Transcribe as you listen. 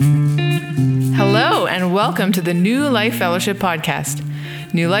and welcome to the New Life Fellowship podcast.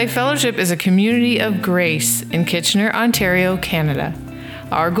 New Life Fellowship is a community of grace in Kitchener, Ontario, Canada.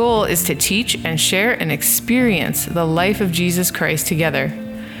 Our goal is to teach and share and experience the life of Jesus Christ together.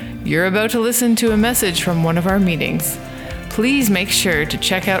 You're about to listen to a message from one of our meetings. Please make sure to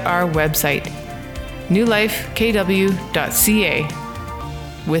check out our website, newlifekw.ca.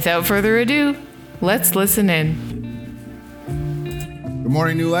 Without further ado, let's listen in. Good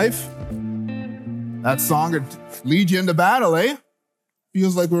morning, New Life. That song would lead you into battle, eh?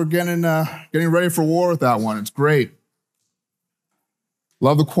 Feels like we're getting ready for war with that one. It's great.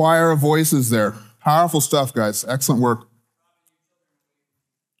 Love the choir of voices there. Powerful stuff, guys. Excellent work.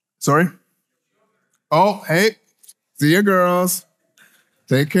 Sorry? Oh, hey. See you, girls.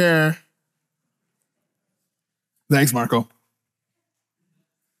 Take care. Thanks, Marco.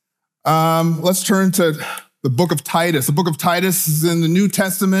 Let's turn to the book of Titus. The book of Titus is in the New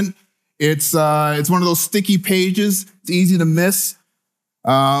Testament. It's one of those sticky pages. It's easy to miss.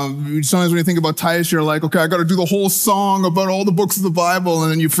 Sometimes when you think about Titus, you're like, okay, I got to do the whole song about all the books of the Bible,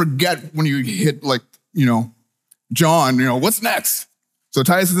 and then you forget when you hit John, what's next? So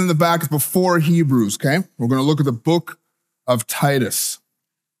Titus is in the back. It's before Hebrews, okay? We're going to look at the book of Titus.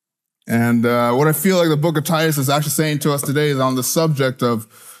 And what I feel like the book of Titus is actually saying to us today is on the subject of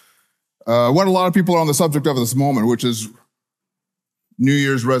what a lot of people are on the subject of at this moment, which is New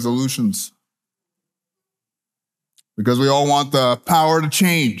Year's resolutions. Because we all want the power to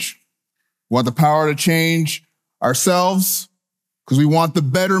change. We want the power to change ourselves because we want the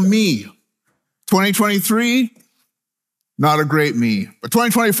better me. 2023, not a great me. But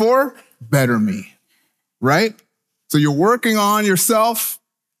 2024, better me, right? So you're working on yourself.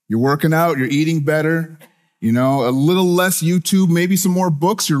 You're working out. You're eating better. A little less YouTube, maybe some more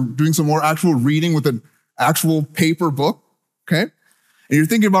books. You're doing some more actual reading with an actual paper book, okay? And you're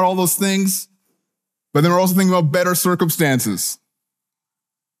thinking about all those things, but then we're also thinking about better circumstances.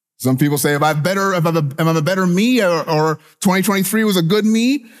 Some people say, if I'm a better me, or 2023 was a good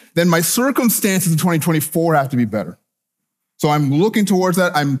me, then my circumstances in 2024 have to be better. So I'm looking towards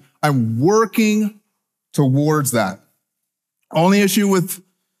that. I'm working towards that. Only issue with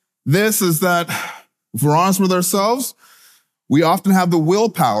this is that if we're honest with ourselves, we often have the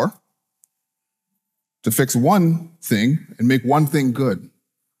willpower to fix one thing and make one thing good.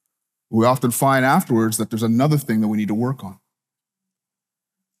 We often find afterwards that there's another thing that we need to work on.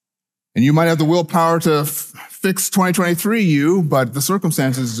 And you might have the willpower to fix 2023 but the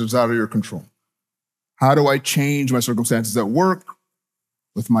circumstances is out of your control. How do I change my circumstances at work,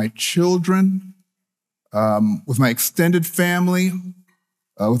 with my children, with my extended family,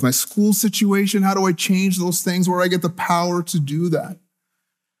 with my school situation? How do I change those things where I get the power to do that?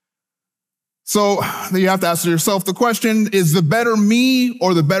 So you have to ask yourself the question, is the better me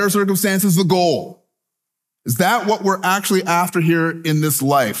or the better circumstances the goal? Is that what we're actually after here in this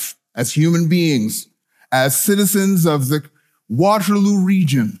life as human beings, as citizens of the Waterloo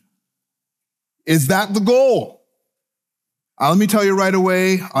region? Is that the goal? Let me tell you right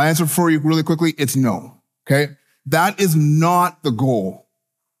away, I'll answer for you really quickly, it's no, okay? That is not the goal.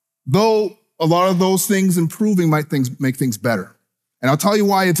 Though a lot of those things improving might make things better. And I'll tell you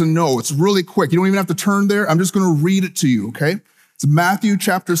why it's a no. It's really quick. You don't even have to turn there. I'm just going to read it to you, okay? It's Matthew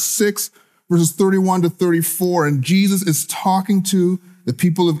chapter 6, verses 31 to 34. And Jesus is talking to the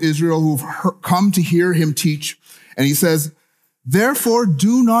people of Israel who've come to hear him teach. And he says, therefore,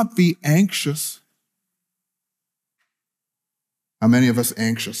 do not be anxious. How many of us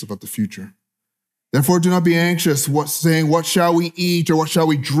anxious about the future? Therefore, do not be anxious, saying, what shall we eat, or what shall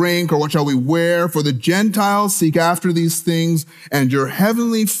we drink, or what shall we wear? For the Gentiles seek after these things, and your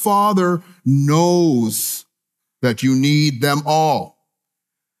heavenly Father knows that you need them all.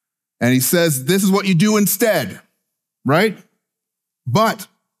 And he says, this is what you do instead, right? But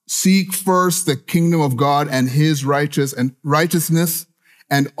seek first the kingdom of God and his righteousness,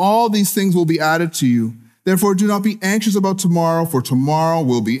 and all these things will be added to you. Therefore, do not be anxious about tomorrow, for tomorrow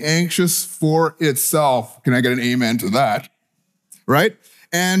will be anxious for itself. Can I get an amen to that? Right?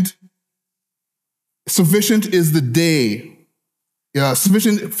 And sufficient is the day.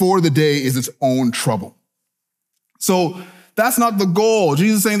 Sufficient for the day is its own trouble. So that's not the goal.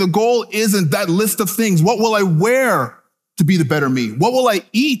 Jesus is saying the goal isn't that list of things. What will I wear to be the better me? What will I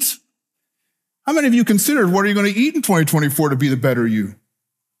eat? How many of you considered what are you going to eat in 2024 to be the better you?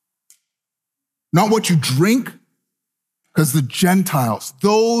 Not what you drink, because the Gentiles,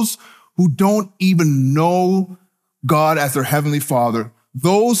 those who don't even know God as their heavenly Father,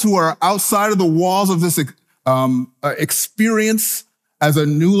 those who are outside of the walls of this experience as a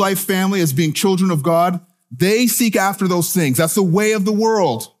new life family, as being children of God, they seek after those things. That's the way of the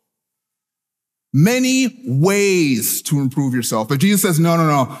world. many ways to improve yourself. But Jesus says,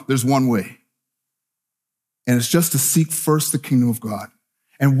 no, there's one way. And it's just to seek first the kingdom of God.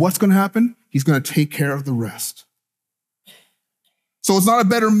 And what's going to happen? He's going to take care of the rest. So it's not a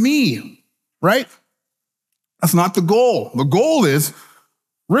better me, right? That's not the goal. The goal is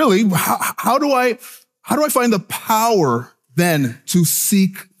really, how do I find the power then to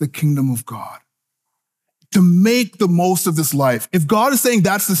seek the kingdom of God? To make the most of this life. If God is saying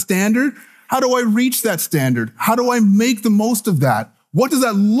that's the standard, how do I reach that standard? How do I make the most of that? What does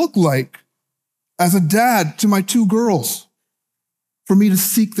that look like as a dad to my 2 girls? For me to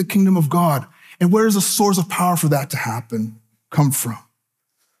seek the kingdom of God. And where does the source of power for that to happen come from?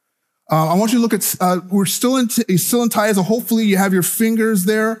 I want you to look at, we're still in Titus, so hopefully you have your fingers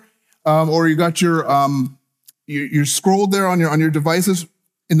there, or you got your scrolled there on your devices.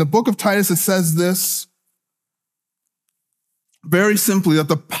 In the book of Titus, it says this, very simply, that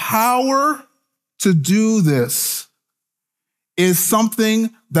the power to do this is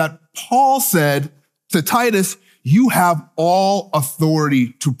something that Paul said to Titus, you have all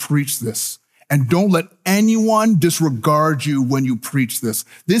authority to preach this. And don't let anyone disregard you when you preach this.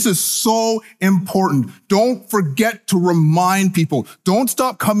 This is so important. Don't forget to remind people. Don't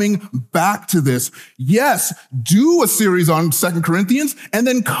stop coming back to this. Yes, do a series on 2 Corinthians and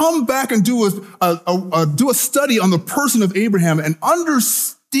then come back and do a study on the person of Abraham and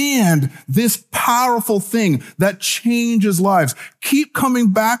understand this powerful thing that changes lives. Keep coming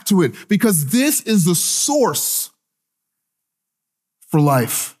back to it because this is the source for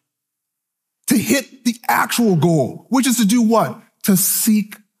life. To hit the actual goal, which is to do what? To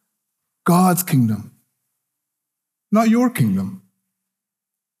seek God's kingdom. Not your kingdom.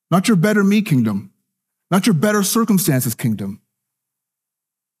 Not your better me kingdom. Not your better circumstances kingdom.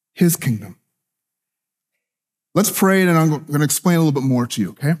 His kingdom. Let's pray, and I'm going to explain a little bit more to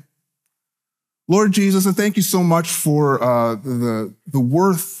you, okay? Lord Jesus, I thank you so much for the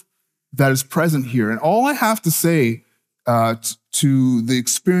worth that is present here. And all I have to say to the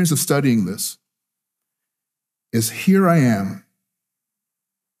experience of studying this is here I am.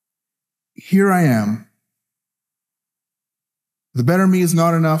 Here I am. The better me is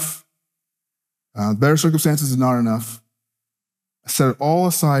not enough. The better circumstances is not enough. I set it all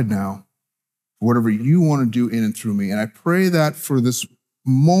aside now for whatever you want to do in and through me. And I pray that for this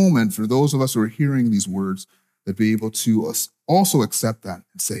moment, for those of us who are hearing these words, that be able to also accept that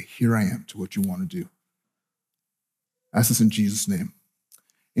and say, here I am to what you want to do. I ask this in Jesus' name.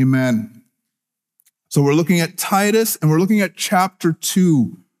 Amen. So we're looking at Titus, and we're looking at chapter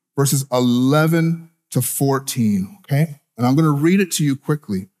 2, verses 11 to 14, okay? And I'm going to read it to you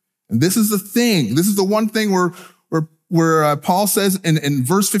quickly. And this is the thing. This is the one thing where Paul says in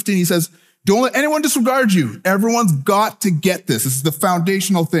verse 15, he says, don't let anyone disregard you. Everyone's got to get this. This is the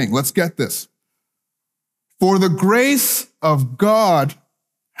foundational thing. Let's get this. For the grace of God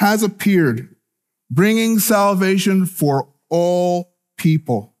has appeared, bringing salvation for all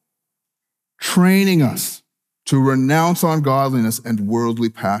people, training us to renounce ungodliness and worldly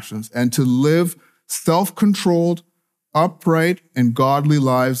passions and to live self-controlled, upright, and godly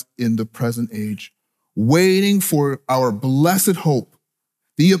lives in the present age, waiting for our blessed hope,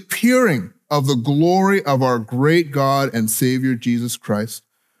 the appearing of the glory of our great God and Savior Jesus Christ,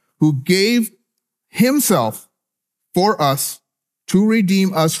 who gave himself for us to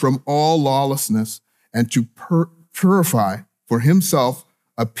redeem us from all lawlessness and to purify for himself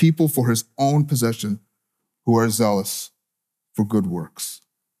a people for his own possession who are zealous for good works.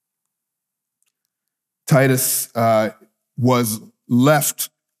 Titus was left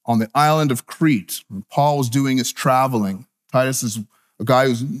on the island of Crete when Paul was doing his traveling. Titus is a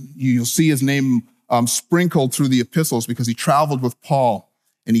guy you'll see his name sprinkled through the epistles because he traveled with Paul.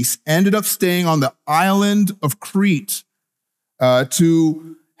 And he ended up staying on the island of Crete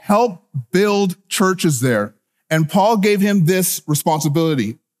to help build churches there. And Paul gave him this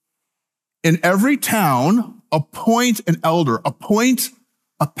responsibility. In every town, appoint an elder, appoint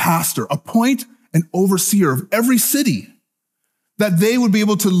a pastor, appoint an overseer of every city, that they would be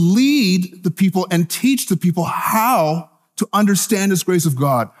able to lead the people and teach the people how to understand this grace of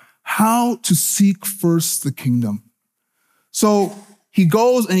God, how to seek first the kingdom. So he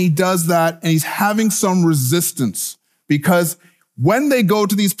goes and he does that, and he's having some resistance because when they go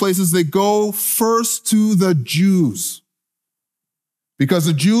to these places, they go first to the Jews because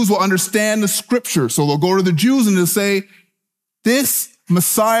the Jews will understand the scripture. So they'll go to the Jews and they'll say, this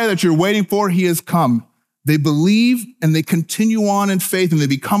Messiah that you're waiting for, he has come. They believe and they continue on in faith and they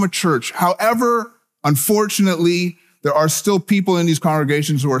become a church. However, unfortunately, there are still people in these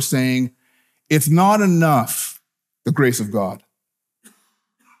congregations who are saying, it's not enough, the grace of God.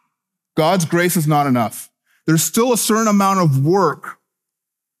 God's grace is not enough. There's still a certain amount of work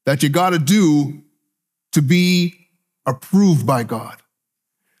that you got to do to be approved by God.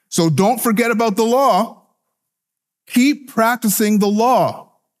 So don't forget about the law. Keep practicing the law.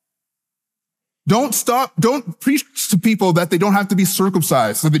 Don't preach to people that they don't have to be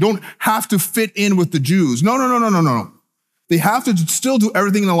circumcised, that they don't have to fit in with the Jews. No. They have to still do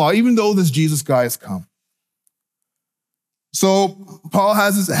everything in the law, even though this Jesus guy has come. So Paul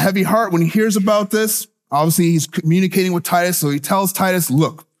has this heavy heart when he hears about this. Obviously, he's communicating with Titus, so he tells Titus,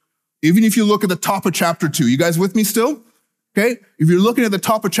 look, even if you look at the top of chapter 2, you guys with me still? Okay? If you're looking at the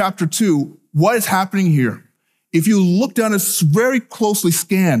top of chapter 2, what is happening here? If you look down and very closely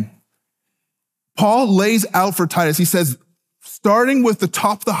scan, Paul lays out for Titus, he says, starting with the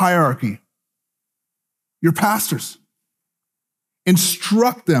top of the hierarchy, your pastors,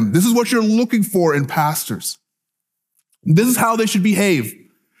 instruct them. This is what you're looking for in pastors. This is how they should behave.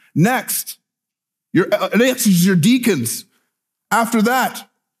 Next is your deacons. After that,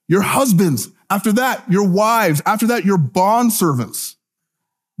 your husbands. After that, your wives. After that, your bondservants.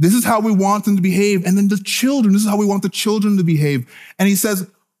 This is how we want them to behave. And then the children, this is how we want the children to behave. And he says,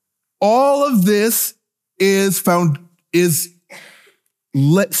 all of this is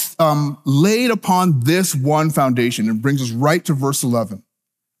laid upon this one foundation. It brings us right to verse 11.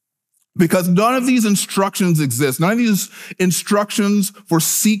 Because none of these instructions exist. None of these instructions for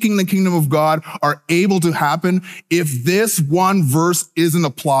seeking the kingdom of God are able to happen if this one verse isn't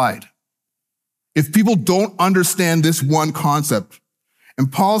applied. If people don't understand this one concept. And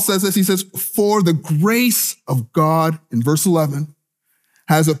Paul says this, he says, for the grace of God, in verse 11,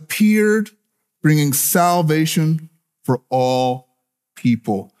 has appeared, bringing salvation for all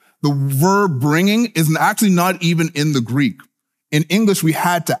people. The verb bringing is actually not even in the Greek. In English, we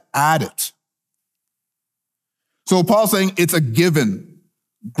had to add it. So Paul's saying it's a given.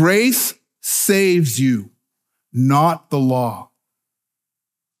 Grace saves you, not the law.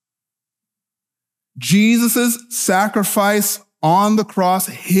 Jesus' sacrifice on the cross,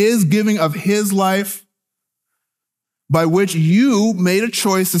 his giving of his life, by which you made a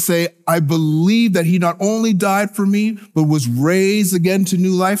choice to say, I believe that he not only died for me, but was raised again to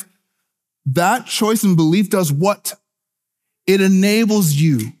new life. That choice and belief does what? It enables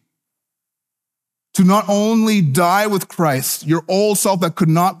you to not only die with Christ, your old self that could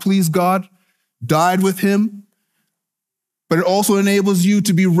not please God, died with him, but it also enables you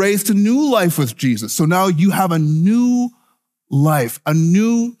to be raised to new life with Jesus. So now you have a new life, a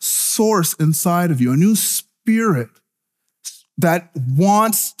new source inside of you, a new spirit that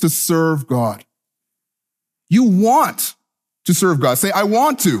wants to serve God. You want to serve God. Say, I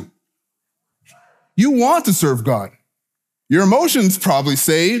want to. You want to serve God. Your emotions probably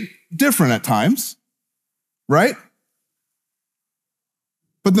say different at times, right?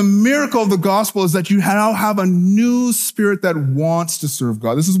 But the miracle of the gospel is that you now have a new spirit that wants to serve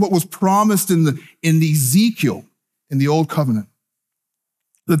God. This is what was promised in Ezekiel, in the old covenant,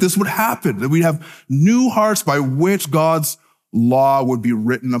 that this would happen, that we'd have new hearts by which God's law would be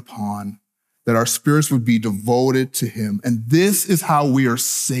written upon, that our spirits would be devoted to him. And this is how we are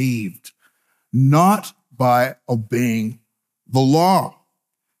saved, not by obeying the law.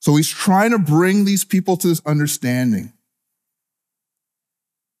 So he's trying to bring these people to this understanding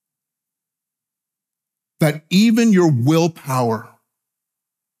that even your willpower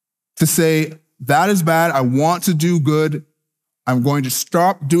to say, that is bad, I want to do good, I'm going to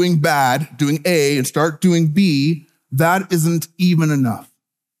stop doing bad, doing A, and start doing B, that isn't even enough.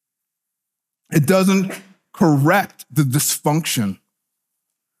 It doesn't correct the dysfunction.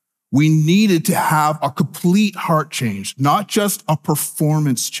 We needed to have a complete heart change, not just a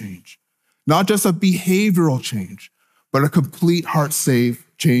performance change, not just a behavioral change, but a complete heart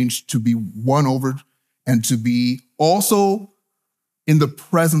change to be won over and to be also in the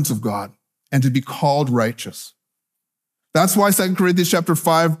presence of God and to be called righteous. That's why 2 Corinthians chapter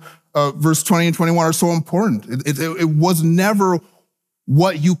 5, verse 20 and 21 are so important. It was never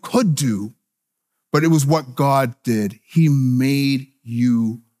what you could do, but it was what God did. He made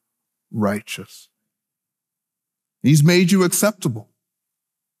you righteous. He's made you acceptable.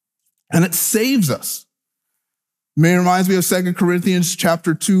 And it saves us. It reminds me of 2 Corinthians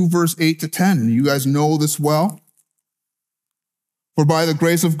chapter 2, verse 8 to 10. You guys know this well. For by the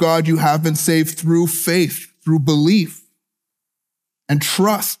grace of God, you have been saved through faith, through belief and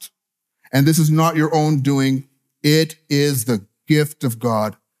trust. And this is not your own doing. It is the gift of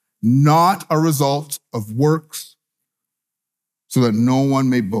God, not a result of works, so that no one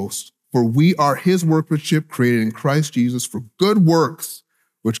may boast. For we are his workmanship, created in Christ Jesus for good works,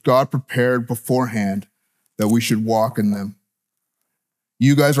 which God prepared beforehand that we should walk in them.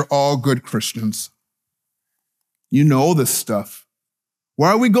 You guys are all good Christians. You know this stuff.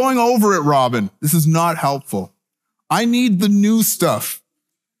 Why are we going over it, Robin? This is not helpful. I need the new stuff.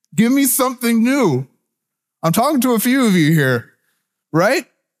 Give me something new. I'm talking to a few of you here, right?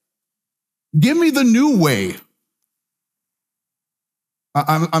 Give me the new way.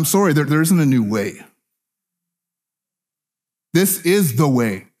 I'm sorry, there isn't a new way. This is the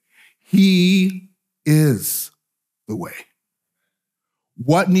way. He is the way.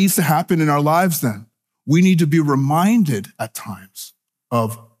 What needs to happen in our lives then? We need to be reminded at times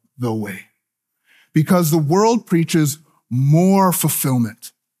of the way. Because the world preaches more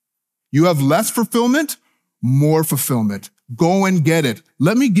fulfillment. You have less fulfillment, more fulfillment. Go and get it.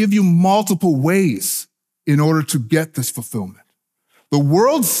 Let me give you multiple ways in order to get this fulfillment. The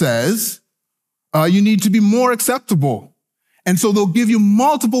world says you need to be more acceptable. And so they'll give you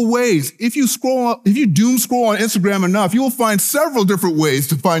multiple ways. If you doom scroll on Instagram enough, you will find several different ways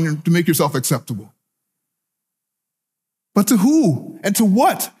to make yourself acceptable. But to who and to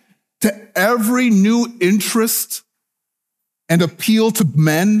what? To every new interest and appeal to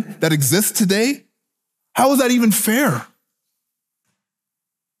men that exists today? How is that even fair?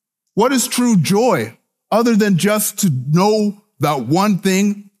 What is true joy other than just to know that one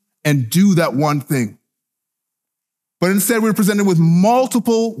thing and do that one thing? But instead, we're presented with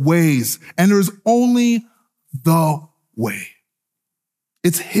multiple ways, and there's only the way.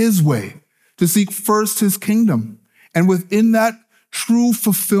 It's his way to seek first his kingdom. And within that, true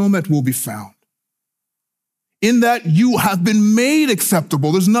fulfillment will be found. In that you have been made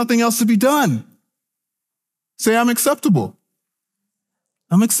acceptable. There's nothing else to be done. Say, I'm acceptable.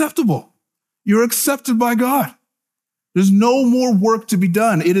 I'm acceptable. You're accepted by God. There's no more work to be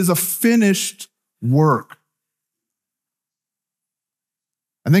done. It is a finished work.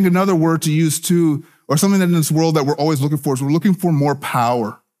 I think another word to use too, or something that in this world that we're always looking for, is we're looking for more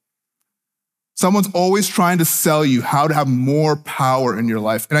power. Someone's always trying to sell you how to have more power in your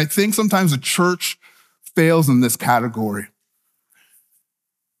life. And I think sometimes the church fails in this category.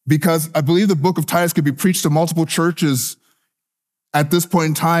 Because I believe the book of Titus could be preached to multiple churches at this point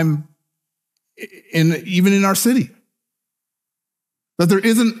in time, even in our city. That there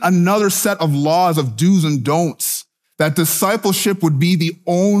isn't another set of laws of do's and don'ts. That discipleship would be the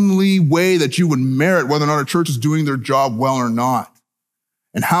only way that you would merit whether or not a church is doing their job well or not.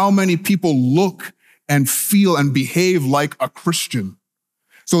 And how many people look and feel and behave like a Christian.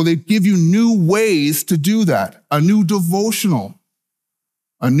 So they give you new ways to do that. A new devotional,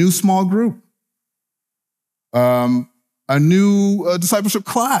 a new small group, a new discipleship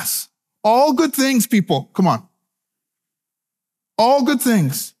class. All good things, people. Come on. All good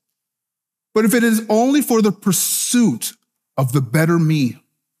things. But if it is only for the pursuit of the better me,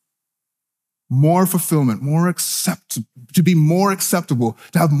 more fulfillment, more acceptable, to be more acceptable,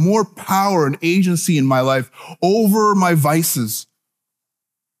 to have more power and agency in my life over my vices,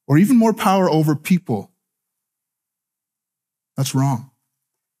 or even more power over people, that's wrong.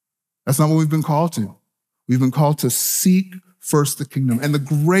 That's not what we've been called to. We've been called to seek first the kingdom. And the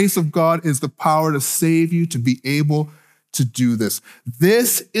grace of God is the power to save you, to be able to do this.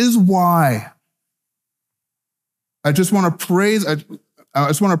 This is why I just want to praise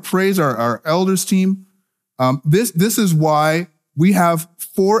our elders team. This is why we have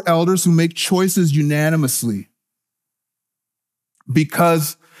 4 elders who make choices unanimously.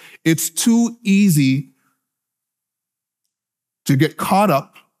 Because it's too easy to get caught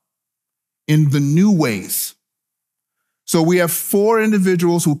up in the new ways. So we have 4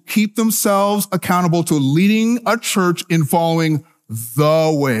 individuals who keep themselves accountable to leading a church in following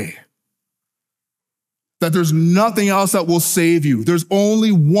the way. That there's nothing else that will save you. There's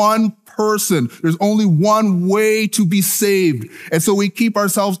only one person. There's only one way to be saved. And so we keep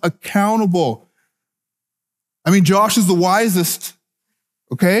ourselves accountable. I mean, Josh is the wisest,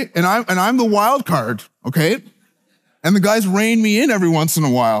 okay? And I'm the wild card, okay? And the guys rein me in every once in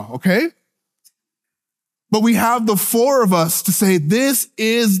a while, okay? But we have the 4 of us to say, this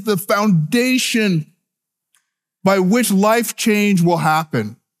is the foundation by which life change will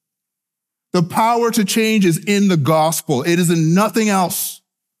happen. The power to change is in the gospel. It is in nothing else.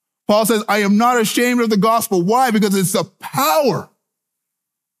 Paul says, I am not ashamed of the gospel. Why? Because it's the power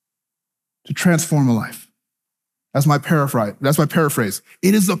to transform a life. That's my paraphrase.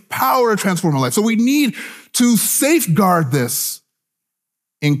 It is the power to transform a life. So we need to safeguard this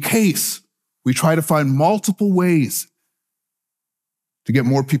in case we try to find multiple ways to get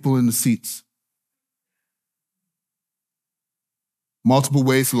more people in the seats. Multiple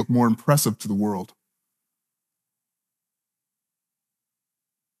ways to look more impressive to the world.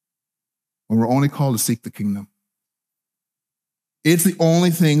 When we're only called to seek the kingdom. It's the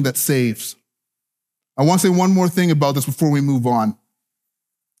only thing that saves. I want to say one more thing about this before we move on.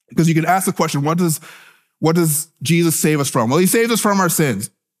 Because you can ask the question, what does Jesus save us from? Well, he saves us from our sins,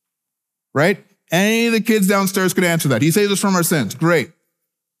 right? Any of the kids downstairs could answer that. He saves us from our sins. Great.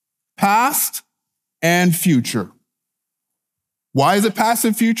 Past and future. Why is it past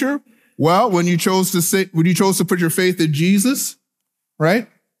and future? Well, when you chose to put your faith in Jesus, right?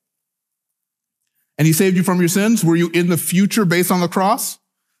 And he saved you from your sins, were you in the future based on the cross?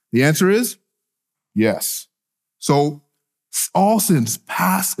 The answer is yes. So all sins,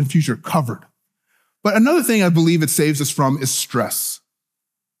 past and future, covered. But another thing I believe it saves us from is stress.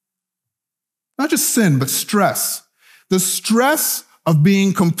 Not just sin, but stress. The stress of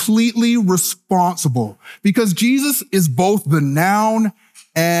being completely responsible, because Jesus is both the noun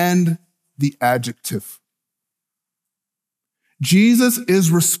and the adjective. Jesus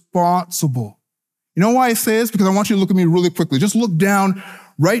is responsible. You know why I say this? Because I want you to look at me really quickly. Just look down,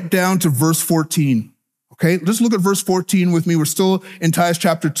 right down to verse 14. Okay, just look at verse 14 with me. We're still in Titus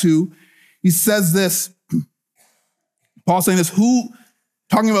chapter 2. He says this, Paul's saying this,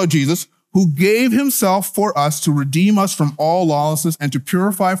 talking about Jesus, who gave himself for us to redeem us from all lawlessness and to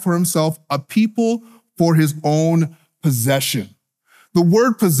purify for himself a people for his own possession. The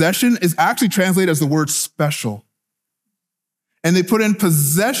word possession is actually translated as the word special. And they put in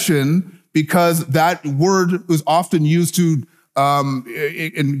possession because that word was often used to,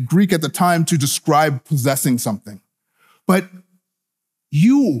 in Greek at the time, to describe possessing something. But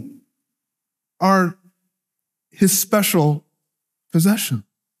you are his special possession.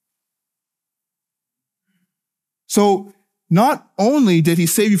 So not only did he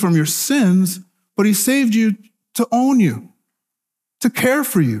save you from your sins, but he saved you to own you, to care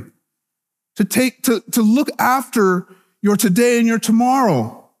for you, to look after your today and your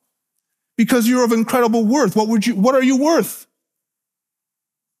tomorrow, because you're of incredible worth. What are you worth?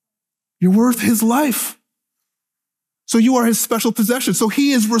 You're worth his life. So you are his special possession. So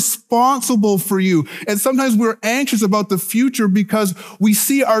he is responsible for you. And sometimes we're anxious about the future because we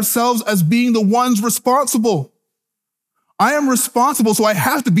see ourselves as being the ones responsible. I am responsible, so I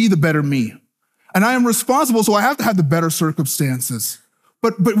have to be the better me. And I am responsible, so I have to have the better circumstances.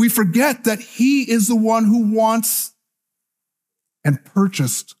 But we forget that he is the one who wants and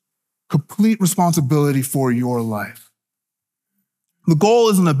purchased complete responsibility for your life. The goal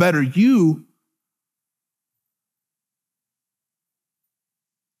isn't a better you.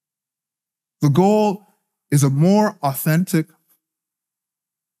 The goal is a more authentic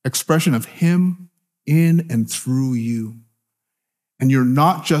expression of him in and through you. And you're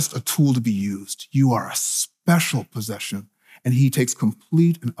not just a tool to be used. You are a special possession, and he takes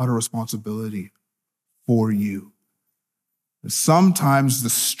complete and utter responsibility for you. And sometimes the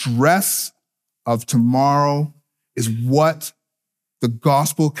stress of tomorrow is what the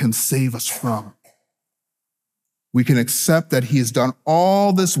gospel can save us from. We can accept that he has done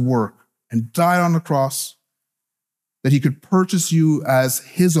all this work and died on the cross, that he could purchase you as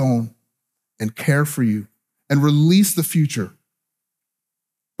his own and care for you and release the future.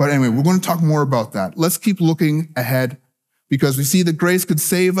 But anyway, we're going to talk more about that. Let's keep looking ahead because we see that grace could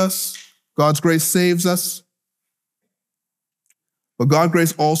save us. God's grace saves us. But God's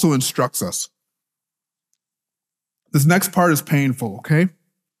grace also instructs us. This next part is painful, okay?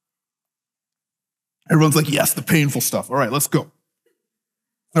 Everyone's like, yes, the painful stuff. All right, let's go.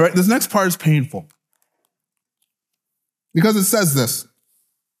 All right, this next part is painful. Because it says this.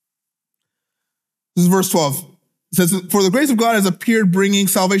 This is verse 12. It says, for the grace of God has appeared, bringing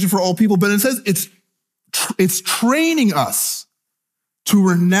salvation for all people. But it says it's training us to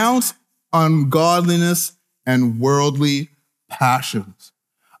renounce ungodliness and worldly passions.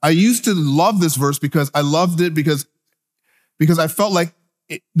 I used to love this verse because I loved it because I felt like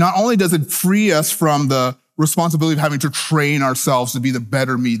it, not only does it free us from the responsibility of having to train ourselves to be the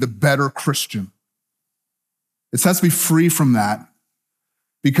better me, the better Christian. It sets me free from that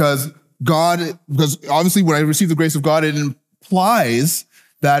because obviously when I receive the grace of God, it implies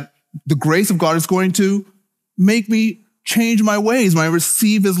that the grace of God is going to make me change my ways. When I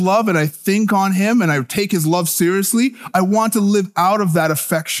receive his love and I think on him and I take his love seriously, I want to live out of that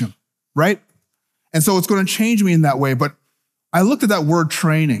affection, right? And so it's going to change me in that way. But I looked at that word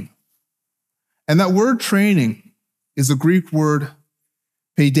training, and that word training is the Greek word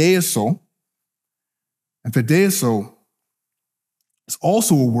paideiso, and paideiso is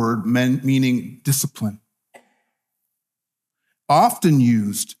also a word meaning discipline, often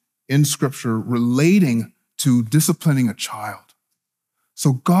used in Scripture relating to disciplining a child.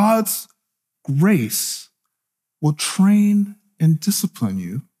 So God's grace will train and discipline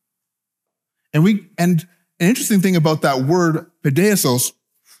you. And an interesting thing about that word pedaisos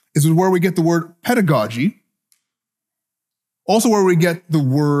is where we get the word pedagogy, also where we get the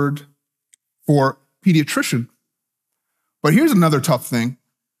word for pediatrician. But here's another tough thing.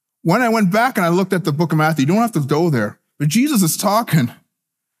 When I went back and I looked at the book of Matthew, you don't have to go there, but Jesus is talking.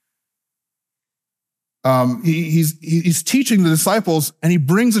 He's teaching the disciples, and he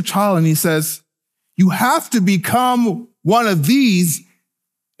brings a child and he says, you have to become one of these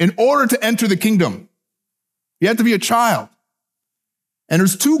in order to enter the kingdom. You have to be a child. And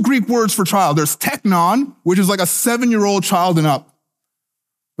there's two Greek words for child. There's teknon, which is like a 7-year-old child and up.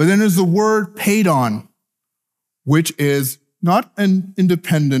 But then there's the word paidon, which is not an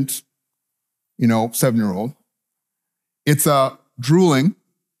independent, 7-year-old. It's a drooling,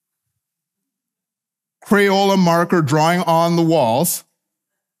 Crayola marker drawing on the walls,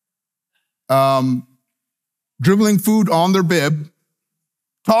 dribbling food on their bib,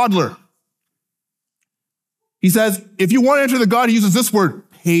 toddler. He says, if you want to enter the God, he uses this word,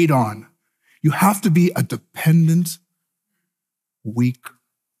 paidon. You have to be a dependent, weak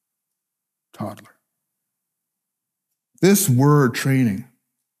toddler. This word, training,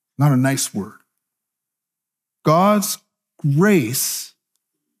 not a nice word. God's grace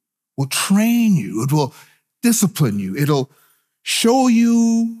will train you. It will discipline you. It'll show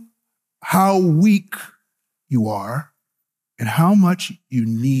you how weak you are and how much you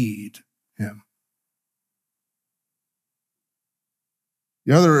need him.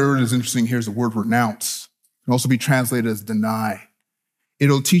 The other word that's interesting here is the word renounce. It can also be translated as deny.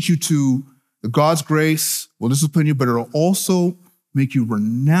 It'll teach you to, God's grace will discipline you, but it'll also make you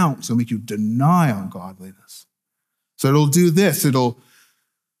renounce, it'll make you deny ungodliness. So it'll do this.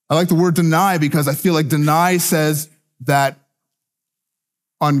 I like the word deny because I feel like deny says that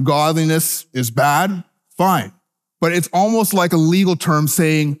ungodliness is bad, fine. But it's almost like a legal term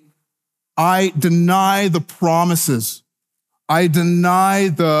saying, I deny the promises. I deny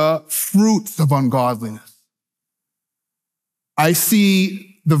the fruits of ungodliness. I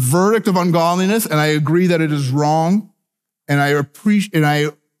see the verdict of ungodliness and I agree that it is wrong, and I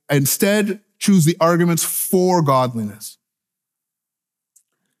instead choose the arguments for godliness.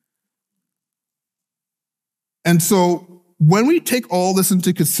 And so when we take all this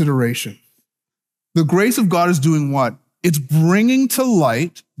into consideration, the grace of God is doing what? It's bringing to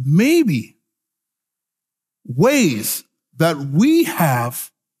light maybe ways that we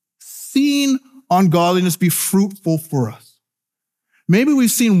have seen ungodliness be fruitful for us. Maybe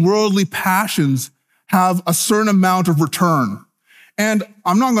we've seen worldly passions have a certain amount of return. And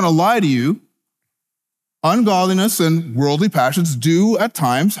I'm not going to lie to you, ungodliness and worldly passions do at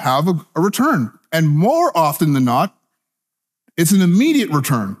times have a return. And more often than not, it's an immediate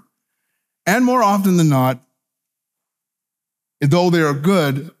return. And more often than not, though they are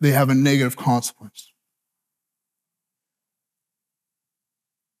good, they have a negative consequence.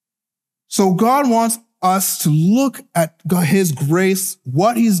 So God wants us to look at his grace,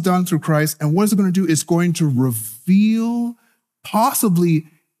 what he's done through Christ, and what it's going to do is going to reveal possibly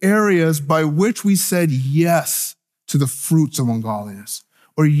areas by which we said yes to the fruits of ungodliness,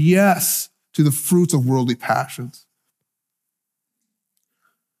 or yes to the fruits of worldly passions.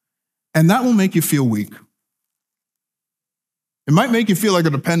 And that will make you feel weak. It might make you feel like a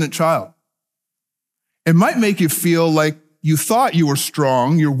dependent child. It might make you feel like you thought you were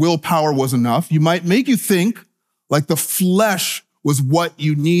strong, your willpower was enough. You might make you think like the flesh was what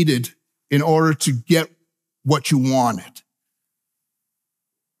you needed in order to get what you wanted.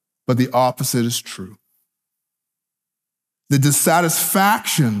 But the opposite is true. The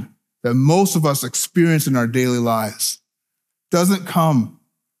dissatisfaction that most of us experience in our daily lives doesn't come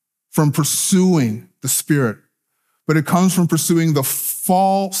from pursuing the Spirit, but it comes from pursuing the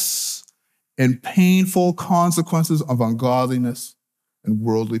false and painful consequences of ungodliness and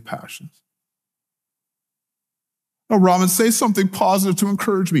worldly passions. Oh, Raman, say something positive to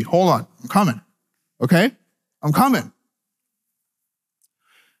encourage me. Hold on, I'm coming, okay? I'm coming.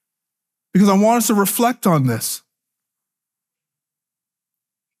 Because I want us to reflect on this.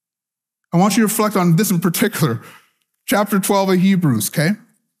 I want you to reflect on this in particular. Chapter 12 of Hebrews, okay?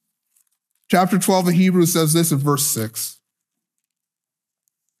 Chapter 12 of Hebrews says this in verse 6.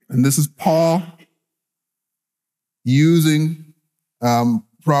 And this is Paul using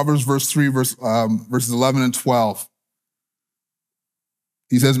Proverbs verse 3, verses 11 and 12.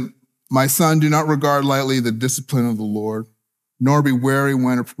 He says, my son, do not regard lightly the discipline of the Lord, nor be wary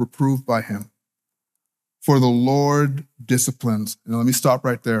when reproved by him. For the Lord disciplines. And let me stop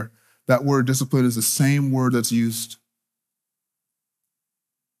right there. That word discipline is the same word that's used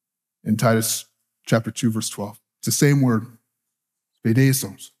in Titus chapter 2, verse 12. It's the same word,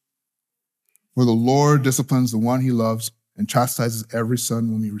 pedaisos. For the Lord disciplines the one he loves and chastises every son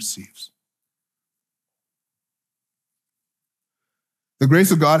whom he receives. The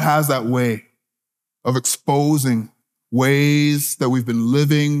grace of God has that way of exposing ways that we've been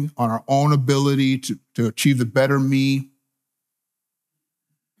living on our own ability to achieve the better me,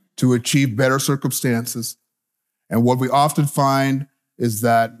 to achieve better circumstances. And what we often find is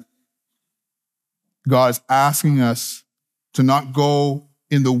that God is asking us to not go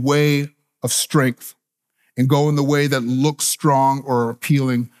in the way of strength and go in the way that looks strong or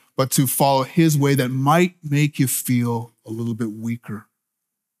appealing, but to follow his way that might make you feel a little bit weaker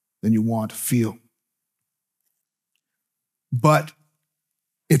than you want to feel. But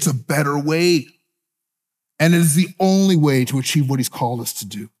it's a better way. And it is the only way to achieve what he's called us to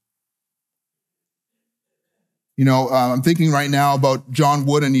do. You know, I'm thinking right now about John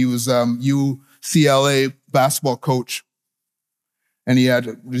Wooden. He was UCLA basketball coach. And he had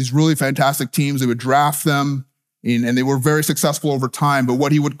these really fantastic teams. They would draft them, and they were very successful over time. But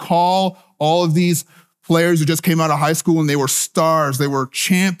what he would call all of these players who just came out of high school and they were stars, they were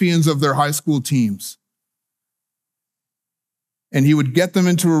champions of their high school teams. And he would get them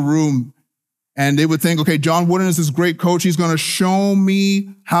into a room and they would think, okay, John Wooden is this great coach. He's going to show me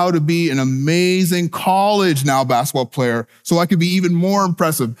how to be an amazing college now basketball player so I could be even more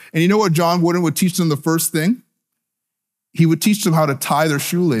impressive. And you know what John Wooden would teach them the first thing? He would teach them how to tie their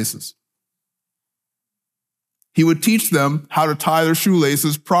shoelaces. He would teach them how to tie their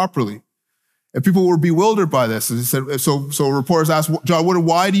shoelaces properly. And people were bewildered by this. And he said, so reporters asked John Wooden,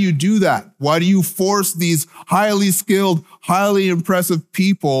 why do you do that? Why do you force these highly skilled, highly impressive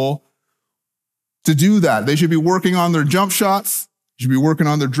people to do that? They should be working on their jump shots. They should be working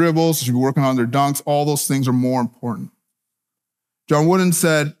on their dribbles. They should be working on their dunks. All those things are more important. John Wooden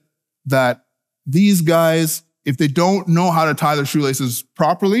said that these guys, if they don't know how to tie their shoelaces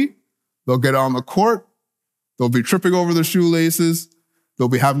properly, they'll get on the court. They'll be tripping over their shoelaces. They'll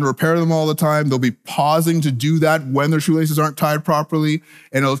be having to repair them all the time. They'll be pausing to do that when their shoelaces aren't tied properly,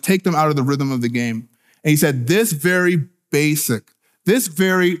 and it'll take them out of the rhythm of the game. And he said, this very basic, this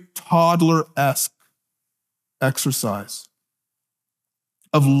very toddler-esque exercise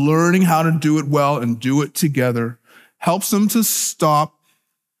of learning how to do it well and do it together helps them to stop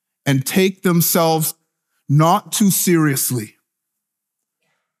and take themselves not too seriously,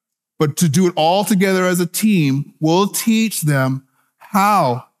 but to do it all together as a team will teach them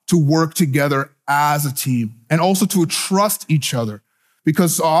how to work together as a team and also to trust each other,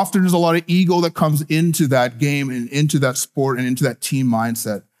 because often there's a lot of ego that comes into that game and into that sport and into that team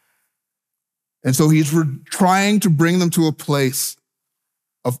mindset. And so he's trying to bring them to a place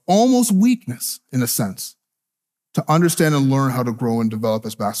of almost weakness, in a sense, to understand and learn how to grow and develop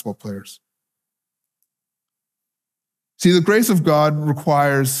as basketball players. See, the grace of God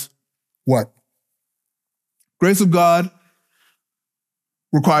requires what? Grace of God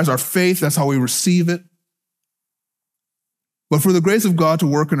requires our faith. That's how we receive it. But for the grace of God to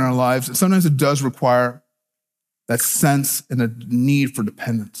work in our lives, sometimes it does require that sense and a need for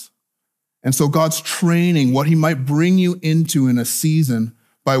dependence. And so God's training, what he might bring you into in a season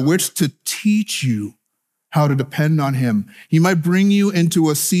by which to teach you how to depend on him. He might bring you into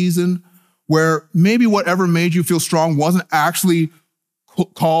a season where maybe whatever made you feel strong wasn't actually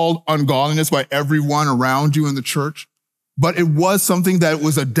called ungodliness by everyone around you in the church, but it was something that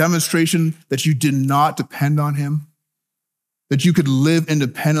was a demonstration that you did not depend on him, that you could live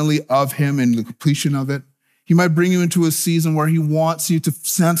independently of him in the completion of it. He might bring you into a season where he wants you to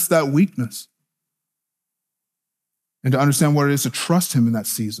sense that weakness and to understand what it is to trust him in that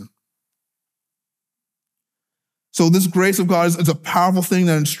season. So this grace of God is a powerful thing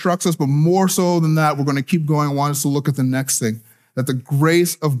that instructs us, but more so than that, we're going to keep going. I want us to look at the next thing, that the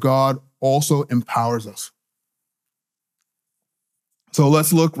grace of God also empowers us. So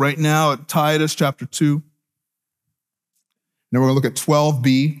let's look right now at Titus chapter 2. Then we're going to look at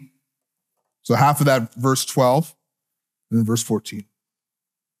 12b. So half of that, verse 12, and then verse 14.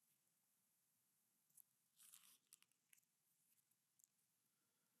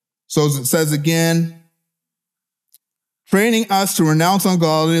 So as it says again, training us to renounce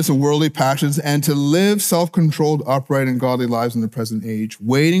ungodliness and worldly passions and to live self-controlled, upright, and godly lives in the present age,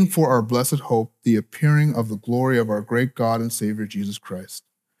 waiting for our blessed hope, the appearing of the glory of our great God and Savior, Jesus Christ,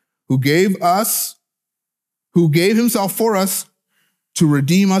 who gave himself for us to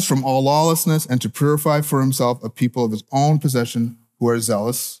redeem us from all lawlessness and to purify for himself a people of his own possession who are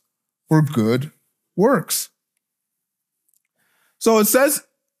zealous for good works. So it says,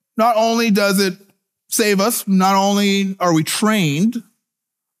 not only does it save us, not only are we trained,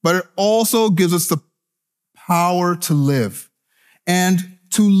 but it also gives us the power to live. And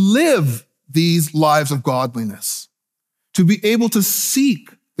to live these lives of godliness, to be able to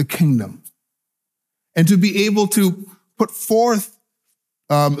seek the kingdom, and to be able to put a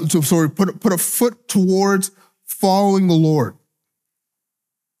foot towards following the Lord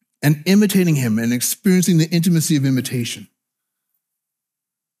and imitating him and experiencing the intimacy of imitation.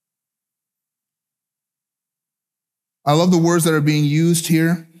 I love the words that are being used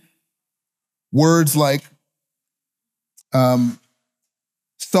here. Words like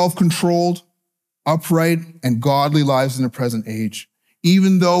self-controlled, upright, and godly lives in the present age.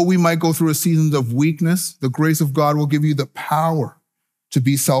 Even though we might go through a season of weakness, the grace of God will give you the power to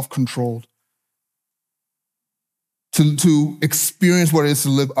be self-controlled, to experience what it is to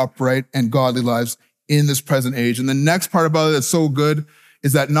live upright and godly lives in this present age. And the next part about it that's so good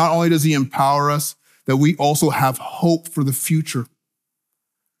is that not only does he empower us, that we also have hope for the future.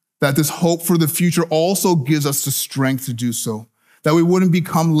 That this hope for the future also gives us the strength to do so. That we wouldn't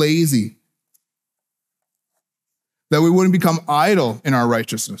become lazy. That we wouldn't become idle in our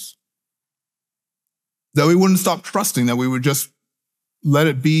righteousness. That we wouldn't stop trusting, that we would just let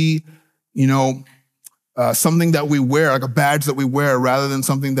it be, something that we wear, like a badge that we wear, rather than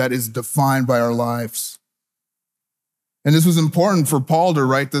something that is defined by our lives. And this was important for Paul to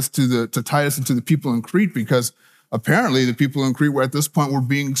write this to Titus and to the people in Crete, because apparently the people in Crete were at this point were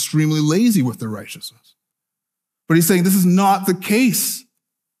being extremely lazy with their righteousness. But he's saying this is not the case.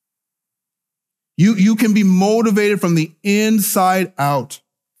 You can be motivated from the inside out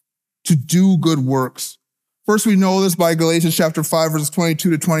to do good works. First, we know this by Galatians chapter 5, verses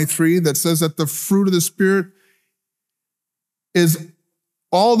 22 to 23, that says that the fruit of the Spirit is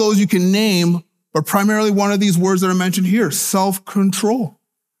all those you can name, but primarily one of these words that are mentioned here, self-control.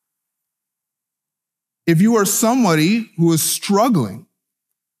 If you are somebody who is struggling,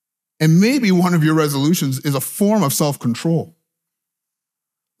 and maybe one of your resolutions is a form of self-control,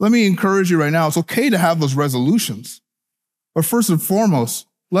 let me encourage you right now, it's okay to have those resolutions. But first and foremost,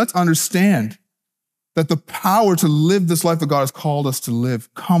 let's understand that the power to live this life that God has called us to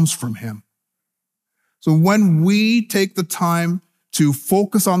live comes from him. So when we take the time to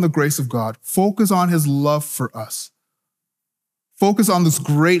focus on the grace of God, focus on his love for us, focus on this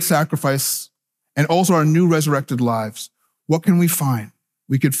great sacrifice, and also our new resurrected lives, what can we find?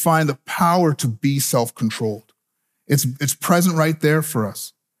 We could find the power to be self-controlled. It's present right there for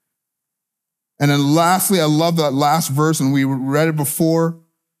us. And then lastly, I love that last verse, and we read it before,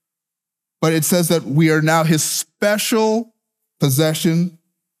 but it says that we are now his special possession.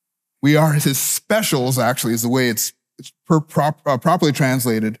 We are his specials, actually, is the way it's properly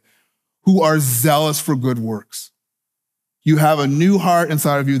translated, who are zealous for good works. You have a new heart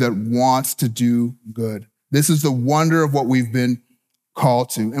inside of you that wants to do good. This is the wonder of what we've been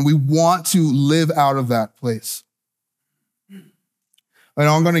called to, and we want to live out of that place. And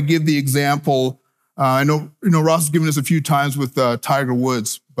I'm going to give the example. I know Ross has given us a few times with Tiger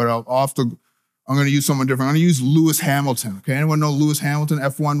Woods, but I'm going to use someone different. I'm going to use Lewis Hamilton. Okay, anyone know Lewis Hamilton,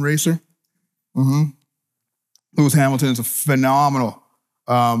 F1 racer? Lewis Hamilton is a phenomenal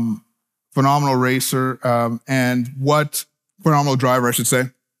racer, and what phenomenal driver, I should say.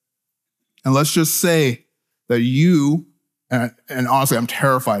 And let's just say that you, and honestly, I'm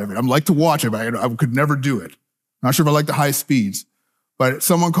terrified of it. I'd like to watch it, but I could never do it. Not sure if I like the high speeds. But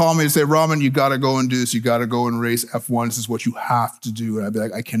someone called me to say, Raman, you got to go and do this. You got to go and race F1. This is what you have to do. And I'd be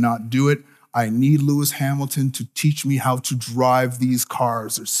like, I cannot do it. I need Lewis Hamilton to teach me how to drive these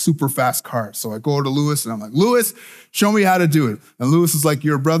cars. They're super fast cars. So I go to Lewis and I'm like, Lewis, show me how to do it. And Lewis is like,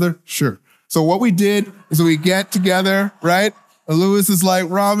 you're a brother? Sure. So what we did is we get together, right? And Lewis is like,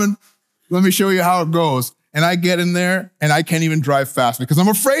 Raman, let me show you how it goes. And I get in there and I can't even drive fast because I'm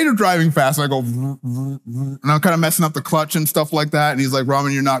afraid of driving fast. And I go, and I'm kind of messing up the clutch and stuff like that. And he's like,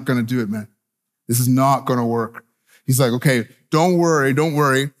 Raman, you're not going to do it, man. This is not going to work. He's like, okay, don't worry.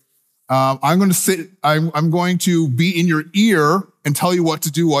 I'm going to be in your ear and tell you what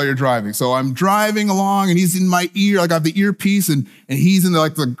to do while you're driving. So I'm driving along and he's in my ear. Like I have the earpiece and he's in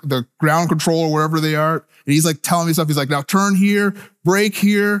the ground control or wherever they are. And he's like telling me stuff. He's like, now turn here, brake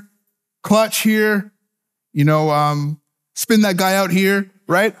here, clutch here. Spin that guy out here,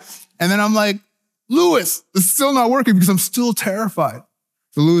 right? And then I'm like, Lewis, it's still not working because I'm still terrified.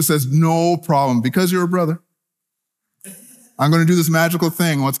 So Lewis says, no problem, because you're a brother. I'm going to do this magical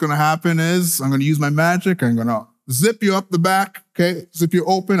thing. What's going to happen is I'm going to use my magic. I'm going to zip you up the back, okay? Zip you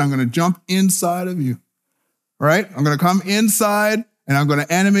open. I'm going to jump inside of you, right? I'm going to come inside and I'm going to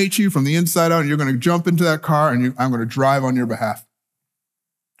animate you from the inside out and you're going to jump into that car and I'm going to drive on your behalf.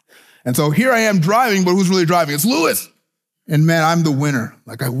 And so here I am driving, but who's really driving? It's Lewis. And man, I'm the winner.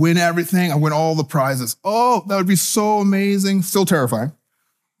 Like I win everything. I win all the prizes. Oh, that would be so amazing. Still terrifying.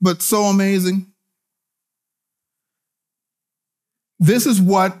 but so amazing. This is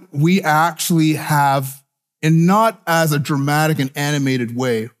what we actually have, and not as a dramatic and animated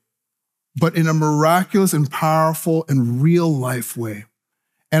way, but in a miraculous and powerful and real life way.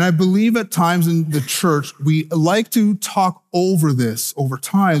 And I believe at times in the church, we like to talk over this over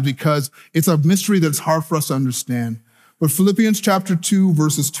time because it's a mystery that's hard for us to understand. But Philippians chapter 2,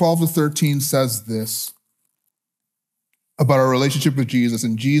 verses 12 to 13 says this about our relationship with Jesus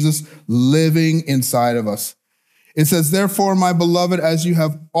and Jesus living inside of us. It says, therefore, my beloved, as you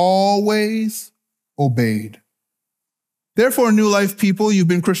have always obeyed. Therefore, New Life people, you've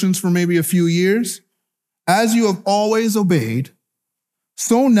been Christians for maybe a few years. As you have always obeyed,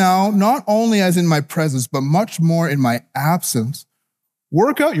 so now, not only as in my presence, but much more in my absence,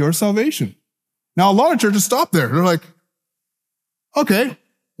 work out your salvation. Now, a lot of churches stop there. They're like, okay,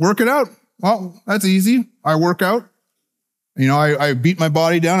 work it out. Well, that's easy. I work out. I beat my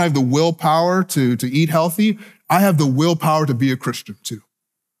body down. I have the willpower to eat healthy. I have the willpower to be a Christian too.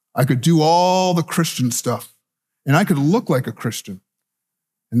 I could do all the Christian stuff and I could look like a Christian.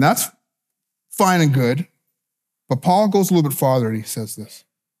 And that's fine and good. But Paul goes a little bit farther and he says this.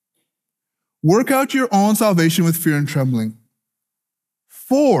 Work out your own salvation with fear and trembling,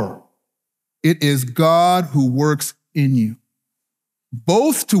 for it is God who works in you,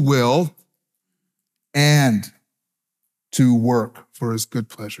 both to will and to work for his good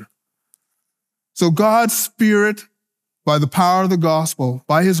pleasure. So God's Spirit, by the power of the gospel,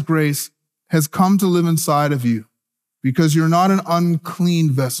 by his grace, has come to live inside of you because you're not an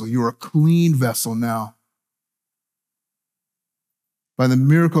unclean vessel. You're a clean vessel now. By the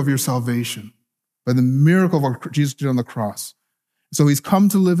miracle of your salvation, by the miracle of what Jesus did on the cross. So he's come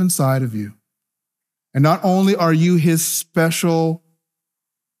to live inside of you. And not only are you his special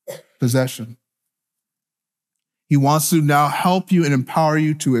possession, he wants to now help you and empower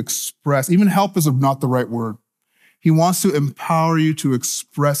you to express, even help is not the right word. He wants to empower you to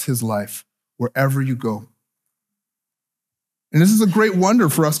express his life wherever you go. And this is a great wonder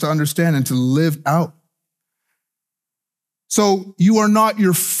for us to understand and to live out. So you are not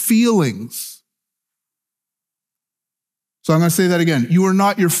your feelings. So I'm going to say that again. You are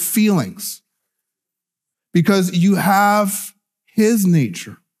not your feelings because you have his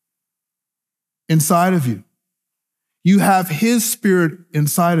nature inside of you. You have his Spirit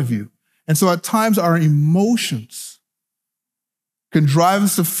inside of you. And so at times our emotions can drive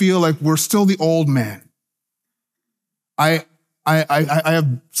us to feel like we're still the old man.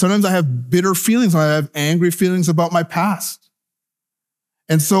 Sometimes I have bitter feelings. I have angry feelings about my past.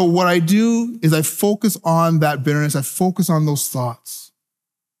 And so what I do is I focus on that bitterness. I focus on those thoughts.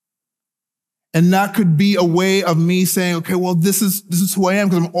 And that could be a way of me saying, okay, well, this is who I am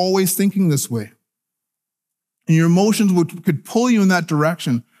because I'm always thinking this way. And your emotions could pull you in that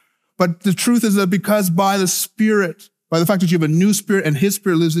direction. But the truth is that because by the Spirit, by the fact that you have a new spirit and his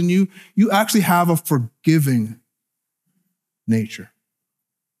Spirit lives in you, you actually have a forgiving nature.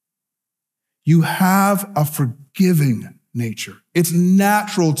 You have a forgiving nature. It's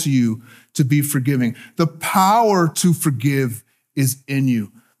natural to you to be forgiving. The power to forgive is in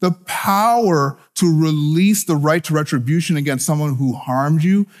you. The power to release the right to retribution against someone who harmed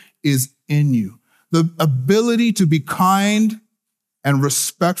you is in you. The ability to be kind and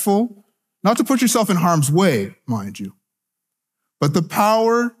respectful, not to put yourself in harm's way, mind you, but the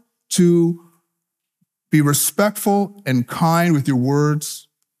power to be respectful and kind with your words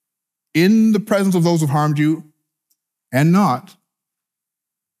in the presence of those who harmed you and not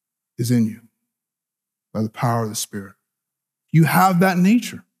is in you by the power of the Spirit. You have that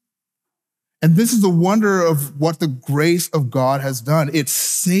nature. And this is the wonder of what the grace of God has done. It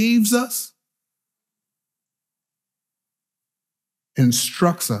saves us,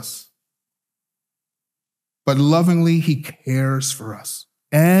 instructs us, but lovingly he cares for us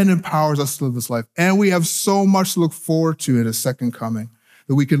and empowers us to live this life. And we have so much to look forward to in his second coming,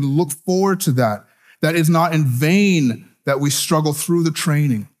 that we can look forward to that. That is not in vain that we struggle through the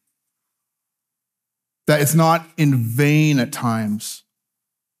training. That it's not in vain at times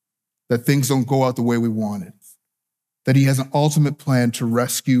that things don't go out the way we wanted. That he has an ultimate plan to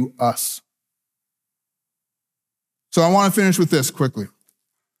rescue us. So I want to finish with this quickly.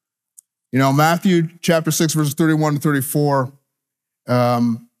 Matthew chapter 6, verses 31 to 34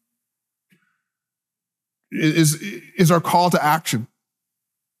 is our call to action.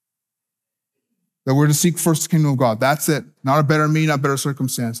 That we're to seek first the kingdom of God. That's it. Not a better me, not better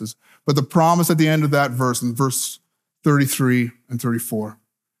circumstances. But the promise at the end of that verse, in verse 33 and 34,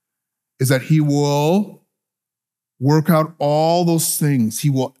 is that he will work out all those things.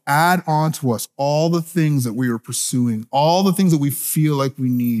 He will add on to us all the things that we are pursuing, all the things that we feel like we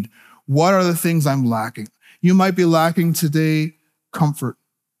need. What are the things I'm lacking? You might be lacking today comfort.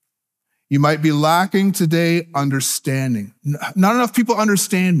 You might be lacking today understanding. Not enough people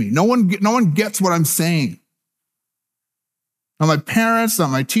understand me. No one gets what I'm saying. Not my parents,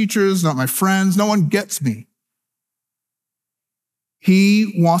 not my teachers, not my friends. No one gets me.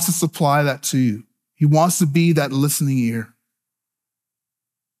 He wants to supply that to you. He wants to be that listening ear.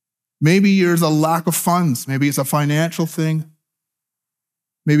 Maybe there's a lack of funds. Maybe it's a financial thing.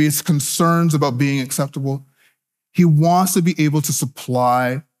 Maybe it's concerns about being acceptable. He wants to be able to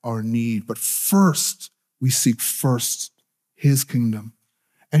supply our need. But first, we seek first his kingdom.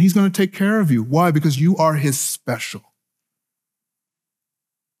 And he's going to take care of you. Why? Because you are his special.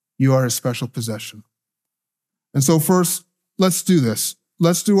 You are his special possession. And so first, let's do this.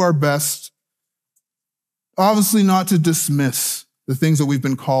 Let's do our best. Obviously not to dismiss the things that we've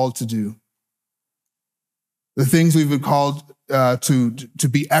been called to do. The things we've been called to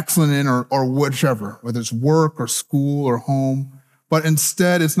be excellent in or whichever, whether it's work or school or home. But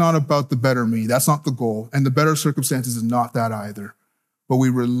instead, it's not about the better me. That's not the goal. And the better circumstances is not that either. But we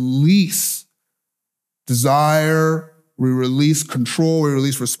release desire, we release control, we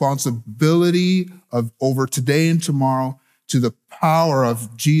release responsibility over today and tomorrow to the power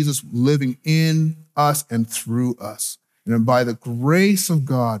of Jesus living in us and through us. And by the grace of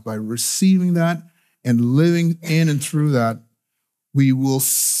God, by receiving that and living in and through that, we will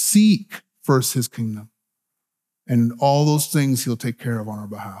seek first his kingdom. And all those things he'll take care of on our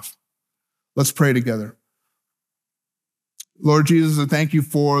behalf. Let's pray together. Lord Jesus, I thank you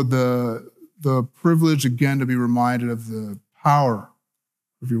for the privilege again to be reminded of the power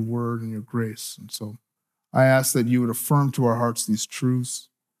of your word and your grace. And so I ask that you would affirm to our hearts these truths.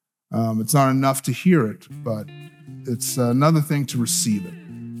 It's not enough to hear it, but it's another thing to receive it,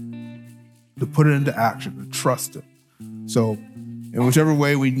 to put it into action, to trust it. So in whichever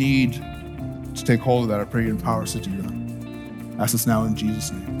way we need to take hold of that, I pray you empower us to do that. Ask us now in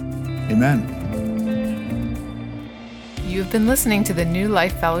Jesus' name. Amen. You've been listening to the New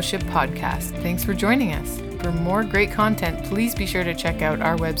Life Fellowship podcast. Thanks for joining us. For more great content, please be sure to check out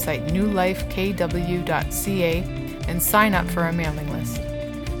our website, newlifekw.ca, and sign up for our mailing list.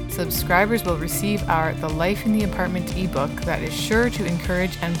 Subscribers will receive our The Life in the Apartment ebook that is sure to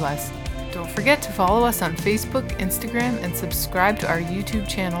encourage and bless. Don't forget to follow us on Facebook, Instagram, and subscribe to our YouTube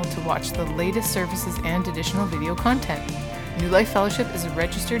channel to watch the latest services and additional video content. New Life Fellowship is a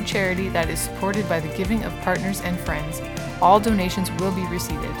registered charity that is supported by the giving of partners and friends. All donations will be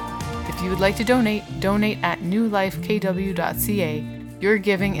received. If you would like to donate at newlifekw.ca. Your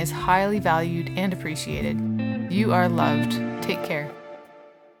giving is highly valued and appreciated. You are loved. Take care.